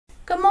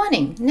Good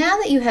morning. Now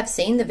that you have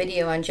seen the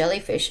video on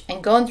jellyfish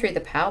and gone through the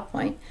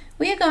PowerPoint,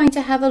 we are going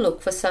to have a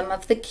look for some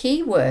of the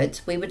key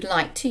words we would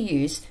like to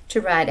use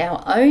to write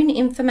our own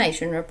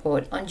information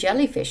report on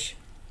jellyfish.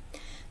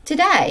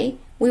 Today,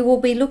 we will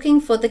be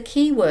looking for the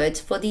key words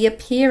for the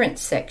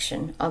appearance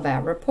section of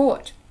our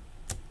report.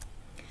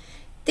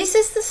 This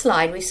is the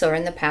slide we saw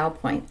in the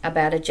PowerPoint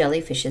about a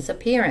jellyfish's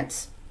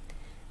appearance.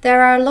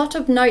 There are a lot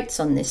of notes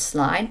on this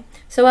slide,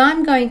 so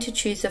I'm going to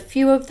choose a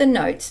few of the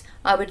notes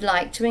I would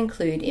like to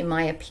include in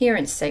my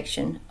appearance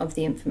section of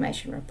the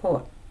information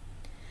report.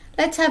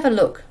 Let's have a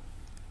look.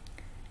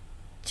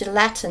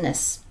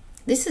 Gelatinous.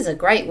 This is a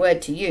great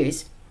word to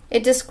use.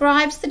 It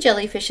describes the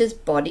jellyfish's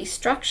body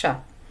structure.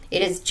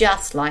 It is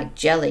just like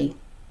jelly.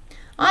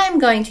 I am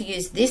going to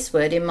use this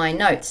word in my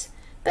notes,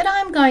 but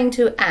I'm going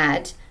to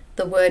add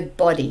the word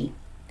body.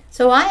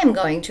 So I am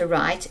going to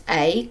write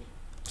a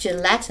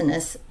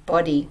gelatinous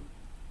body.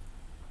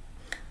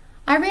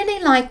 I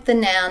really like the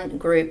noun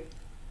group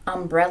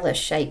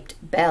umbrella-shaped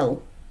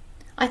bell.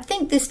 I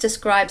think this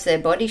describes their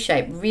body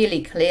shape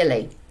really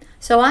clearly,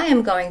 so I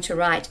am going to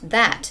write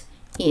that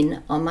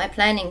in on my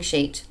planning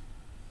sheet.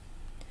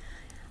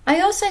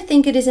 I also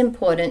think it is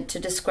important to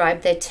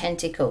describe their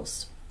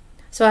tentacles,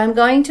 so I'm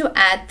going to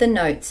add the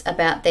notes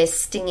about their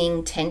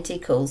stinging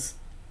tentacles.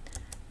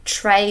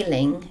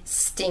 Trailing,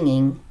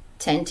 stinging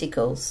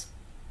tentacles.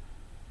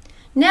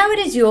 Now it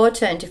is your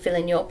turn to fill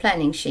in your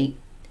planning sheet.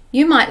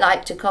 You might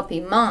like to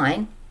copy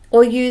mine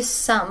or use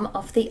some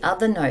of the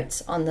other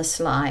notes on the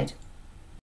slide.